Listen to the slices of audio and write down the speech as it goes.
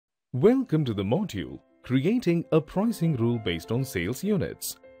Welcome to the module Creating a Pricing Rule Based on Sales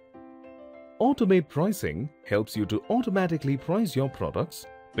Units. Automate pricing helps you to automatically price your products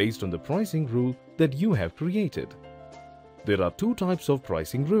based on the pricing rule that you have created. There are two types of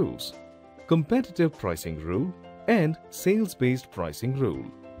pricing rules: competitive pricing rule and sales-based pricing rule.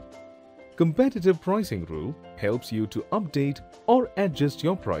 Competitive pricing rule helps you to update or adjust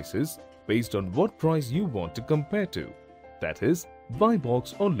your prices based on what price you want to compare to, that is, buy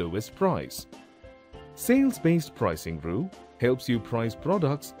box or lowest price. Sales-based pricing rule helps you price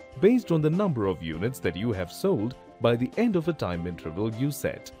products based on the number of units that you have sold by the end of a time interval you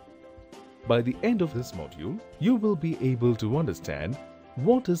set. By the end of this module, you will be able to understand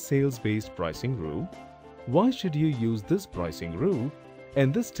what is sales-based pricing rule, why should you use this pricing rule,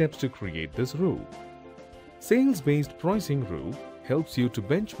 and the steps to create this rule. Sales-based pricing rule helps you to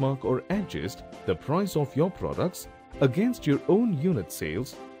benchmark or adjust the price of your products against your own unit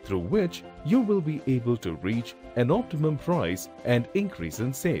sales, through which you will be able to reach an optimum price and increase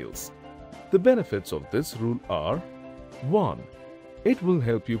in sales. The benefits of this rule are: 1. It will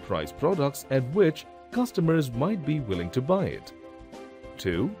help you price products at which customers might be willing to buy it.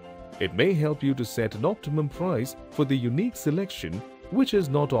 2. It may help you to set an optimum price for the unique selection which is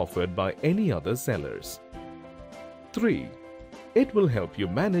not offered by any other sellers. 3. It will help you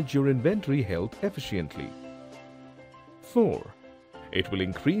manage your inventory health efficiently. 4. It will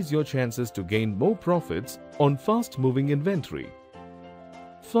increase your chances to gain more profits on fast-moving inventory.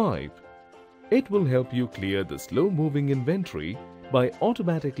 5. It will help you clear the slow-moving inventory by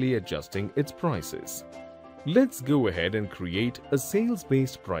automatically adjusting its prices. Let's go ahead and create a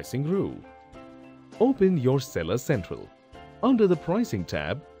sales-based pricing rule. Open your Seller Central. Under the Pricing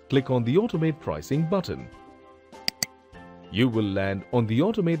tab, click on the Automate Pricing button. You will land on the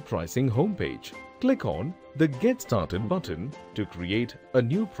Automate Pricing homepage. Click on the Get Started button to create a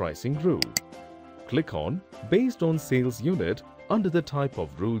new pricing rule. Click on Based on Sales Unit under the type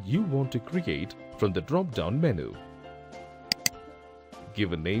of rule you want to create from the drop-down menu.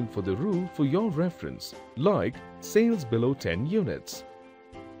 Give a name for the rule for your reference, like Sales Below 10 Units.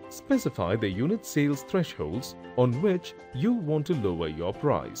 Specify the unit sales thresholds on which you want to lower your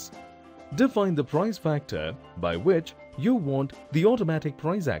price. Define the price factor by which you want the automatic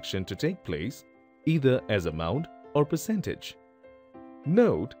price action to take place, either as amount or percentage.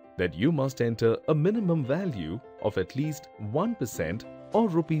 Note that you must enter a minimum value of at least 1% or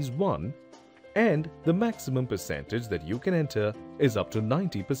 ₹1, and the maximum percentage that you can enter is up to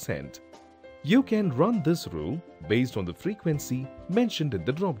 90%. You can run this rule based on the frequency mentioned in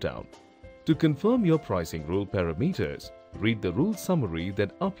the drop-down. To confirm your pricing rule parameters, read the rule summary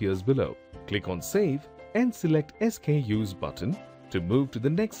that appears below. Click on Save and select SKUs button to move to the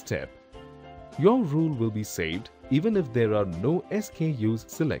next step. Your rule will be saved even if there are no SKUs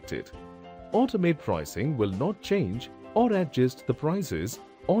selected. Automate pricing will not change or adjust the prices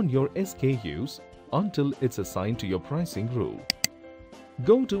on your SKUs until it's assigned to your pricing rule.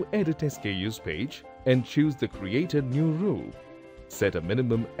 Go to Edit SKUs page and choose the Create a New Rule. Set a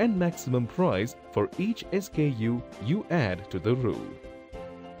minimum and maximum price for each SKU you add to the rule.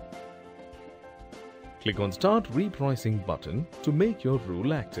 Click on Start Repricing button to make your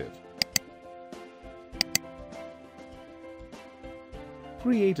rule active.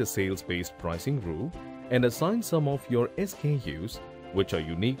 Create a sales-based pricing rule and assign some of your SKUs which are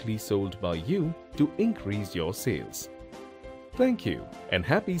uniquely sold by you to increase your sales. Thank you and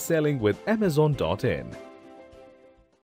happy selling with Amazon.in.